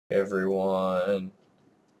Hey everyone,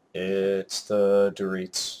 it's the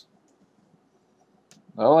Doreets.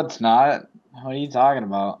 Oh, it's not. What are you talking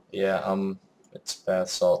about? Yeah, it's Bath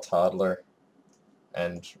Salt Toddler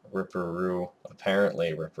and Ripperoo,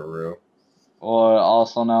 apparently Ripperoo. Or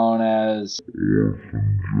also known as...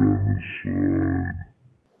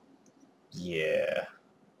 Yeah.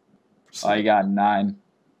 Oh, you got 9.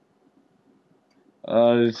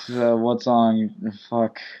 What song?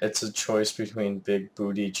 Fuck. It's a choice between Big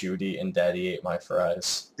Booty Judy and Daddy Ate My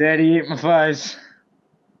Fries. Daddy ate my fries.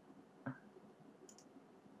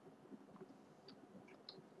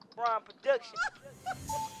 Production.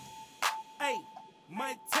 Hey,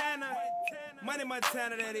 Montana,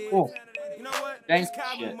 Montana, that is. Oh, You know what? thank It's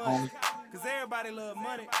called shit, money, homie. cause everybody love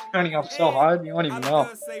money. Turning up so hard, you won't even know.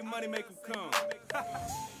 Say money make them come.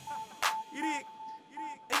 You dig?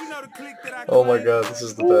 And you know the click that I Oh my claim? god, this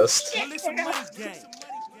is the best. Melissa Money Gang.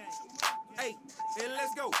 Hey, and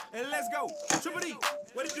let's go, Triple D,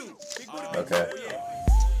 what it do? Big booty, Okay. yeah.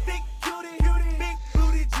 Big cutie, big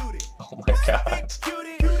booty Judy. Oh my god.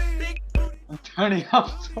 I'm turning up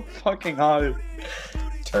so fucking hard.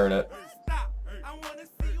 Turn it.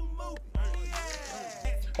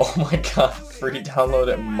 Oh my god, free download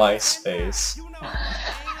at MySpace.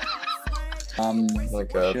 Oh my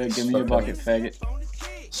god. Sure, give me your bucket, faggot.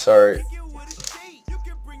 Sorry.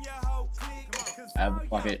 I have a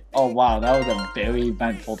bucket. Oh wow, that was a very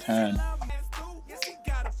eventful turn.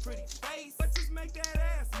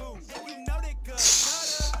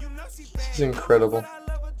 This is incredible.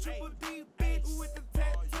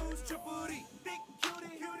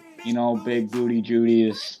 You know, Big Booty Judy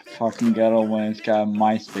is fucking ghetto when it's got a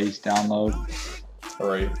MySpace download.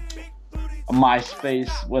 Right. A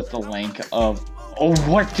MySpace with the link of... Oh,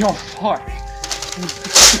 what the fuck?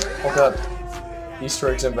 Oh god. Easter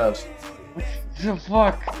eggs inbound. What the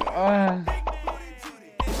fuck?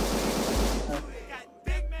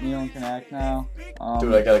 You don't connect now.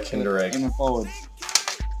 Dude, I got a Kinder Egg. Aiming forward.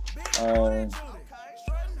 I'll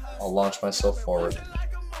launch myself forward.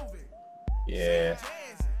 Yeah.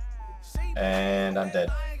 And I'm dead.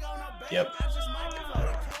 Yep.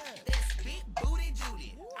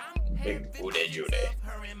 Big booty Judy.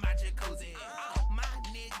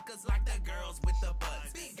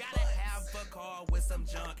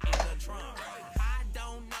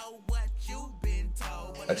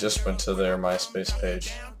 I just went to their MySpace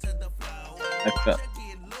page.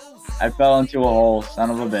 I fell into a hole, son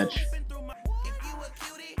of a bitch.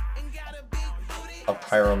 A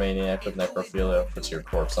pyromaniac with necrophilia puts your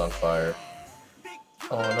corpse on fire.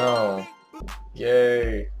 Oh no.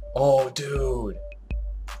 Yay. Oh dude.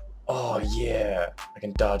 Oh yeah. I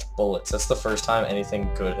can dodge bullets. That's the first time anything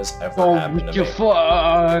good has ever happened to me.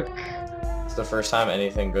 Fuck. It's the first time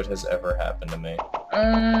anything good has ever happened to me.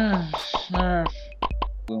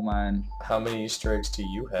 Blue mine. How many Easter eggs do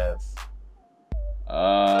you have?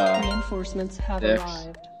 Reinforcements have 6.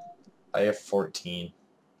 arrived. I have 14.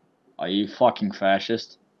 Are you fucking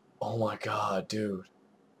fascist? Oh my god, dude.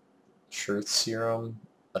 Truth serum,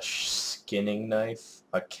 a skinning knife,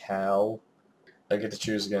 a cow. I get to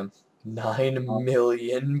choose again. 9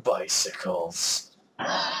 million bicycles.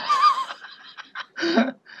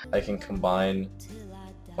 I can combine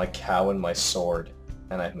my cow and my sword,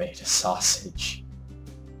 and I've made a sausage.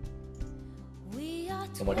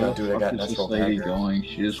 Oh my god, dude, I got Where the fuck is natural this lady dagger. going?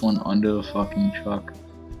 She just went under the fucking truck.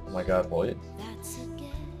 Oh my god, what?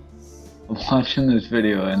 I'm watching this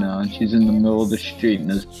video right now, and she's in the middle of the street, and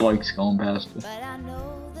this bike's going past her. But I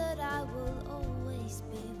know that I will always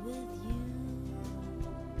be with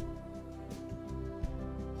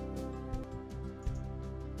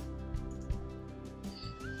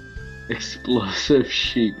you. Explosive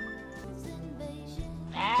sheep.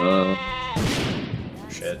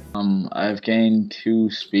 Shit. I've gained 2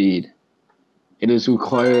 speed. It is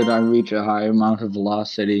required I reach a high amount of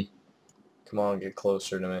velocity. Come on, get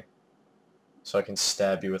closer to me. So I can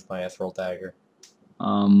stab you with my ethereal dagger.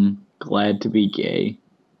 Glad to be gay.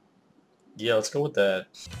 Yeah, let's go with that.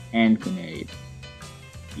 Hand grenade.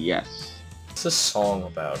 Yes. What's this song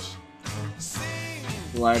about?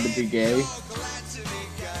 Glad to be gay.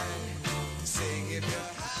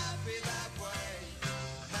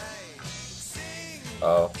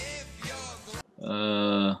 Oh.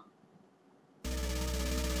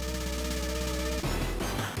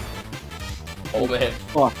 Oh man.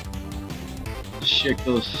 Fuck. This shit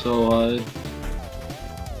goes so hard.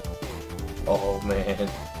 Oh man.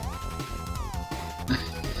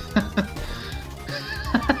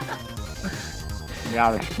 You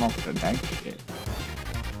gotta smoke the next shit.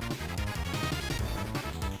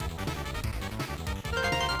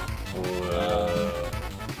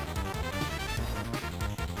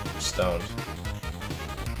 stoned.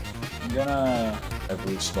 I'm gonna... I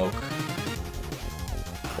blew smoke.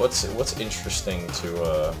 What's interesting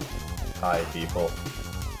to high people?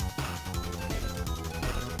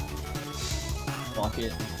 Fuck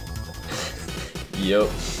it. Yup.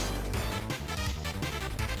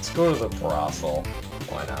 Let's go to the brothel.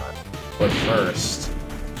 Why not? But first,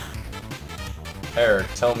 Eric,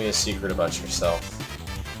 tell me a secret about yourself.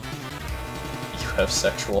 You have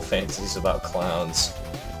sexual fantasies about clowns.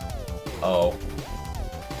 Oh.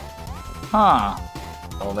 Huh.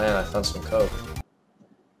 Oh man, I found some coke.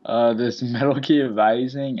 This Metal Gear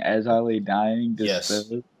Rising, as I lay dying, Yes.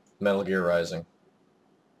 distilled. Metal Gear Rising.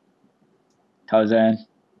 Tarzan.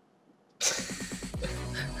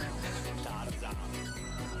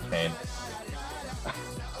 Pain.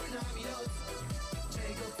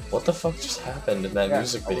 What the fuck just happened in that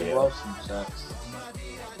music I would video? love some sex.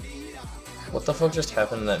 What the fuck just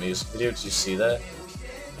happened in that music video? Did you see that?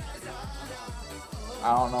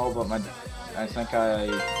 I don't know, but I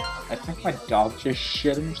think my dog just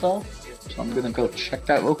shit himself. So I'm gonna go check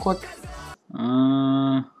that real quick.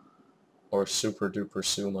 Or Super Duper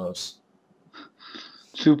Sumos?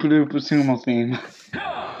 Super duper sumo theme.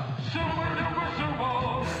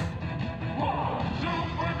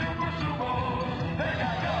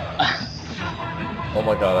 Oh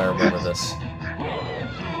my god, I remember this.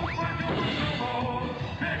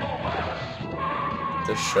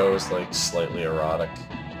 This show is like slightly erotic.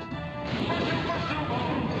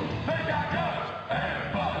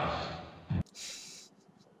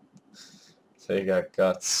 They got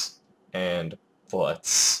guts and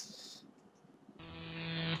butts.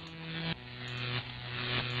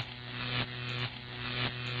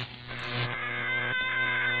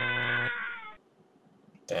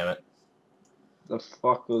 Damn it. The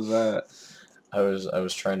fuck was that? I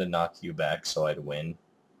was trying to knock you back so I'd win.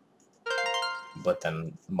 But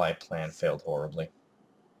then my plan failed horribly.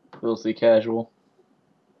 Filthy casual.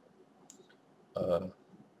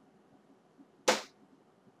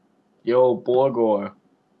 Yo, Borgor.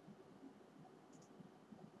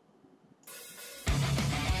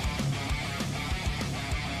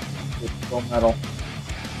 It's full metal.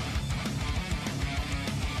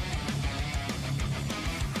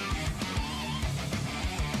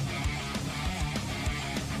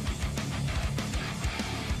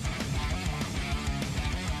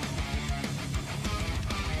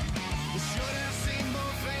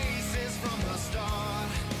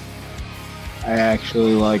 I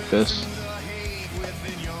actually like this.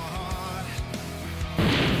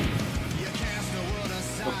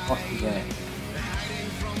 What the fuck is that?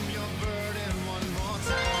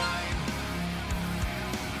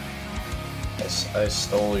 I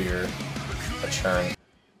stole your churn.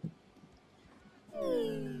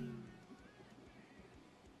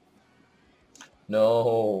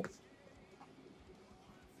 No.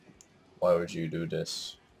 Why would you do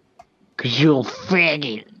this? 'Cause you're a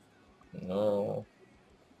faggot. No.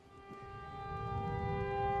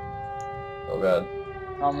 Oh god.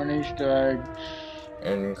 Common Easter eggs.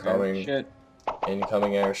 Incoming. Shit.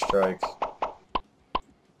 Incoming airstrike.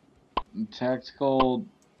 Tactical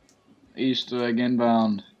Easter egg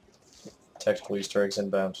inbound. Tactical Easter eggs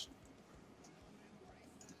inbound.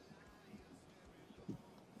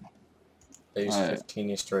 I used Alright. 15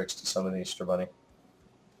 Easter eggs to summon the Easter Bunny.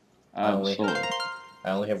 I only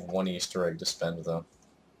have one Easter egg to spend though.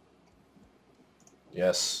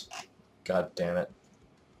 Yes. God damn it.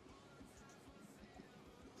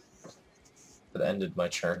 It ended my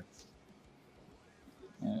turn.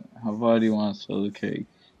 How far do you want to sell the cake?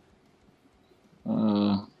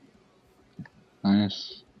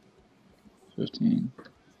 Minus 15.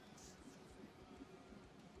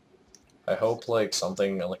 I hope like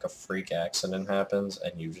something like a freak accident happens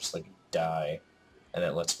and you just like die and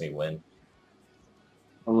it lets me win.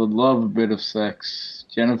 I would love a bit of sex.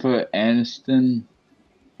 Jennifer Aniston.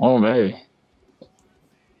 Oh, baby.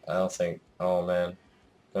 I don't think... Oh man. I'm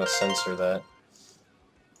gonna censor that.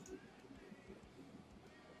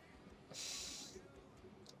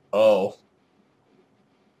 Oh.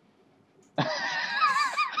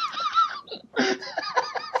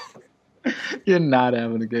 You're not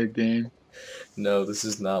having a good game. No, this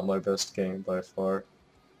is not my best game by far.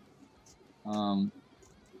 What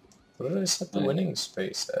did I set the winning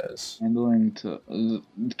space as? Handling to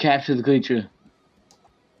capture the creature.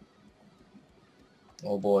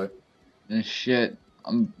 Oh boy. And shit,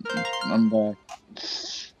 I'm back.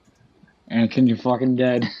 And can you fucking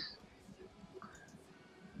dead?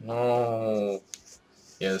 No.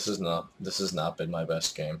 Yeah, this has not been my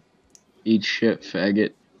best game. Eat shit,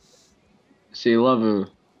 faggot. See lover.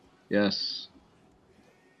 Yes.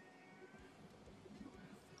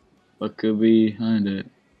 What could be behind it?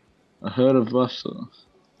 A herd of buffalo.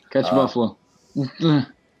 Catch a buffalo. I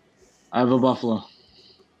have a buffalo.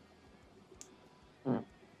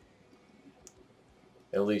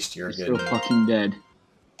 At least you're You're getting. still fucking dead.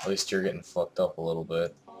 At least you're getting fucked up a little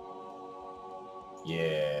bit.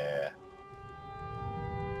 Yeah.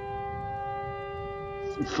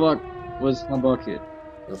 Fuck. Where's my bucket?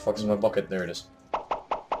 Where the fuck is my bucket? There it is.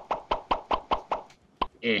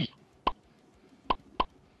 Eh.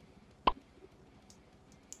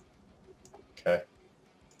 Okay.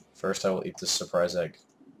 First I will eat this surprise egg.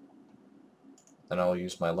 Then I will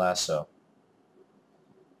use my lasso.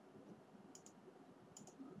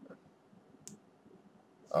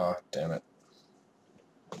 Oh, damn it.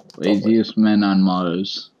 Laziest men on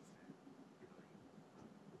Mars.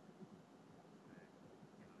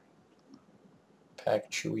 Pack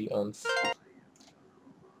chewy umph.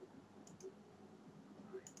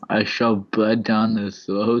 I shove blood down their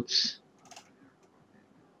throats.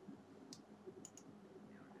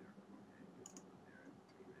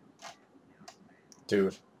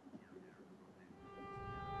 Dude.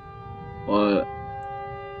 Or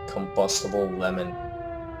Combustible lemon.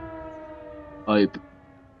 pipe.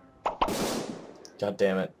 God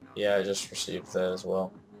damn it. Yeah, I just received that as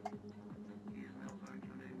well.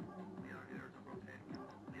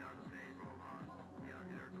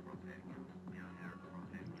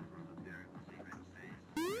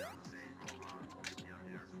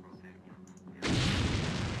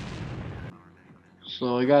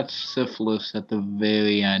 So I got syphilis at the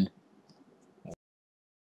very end.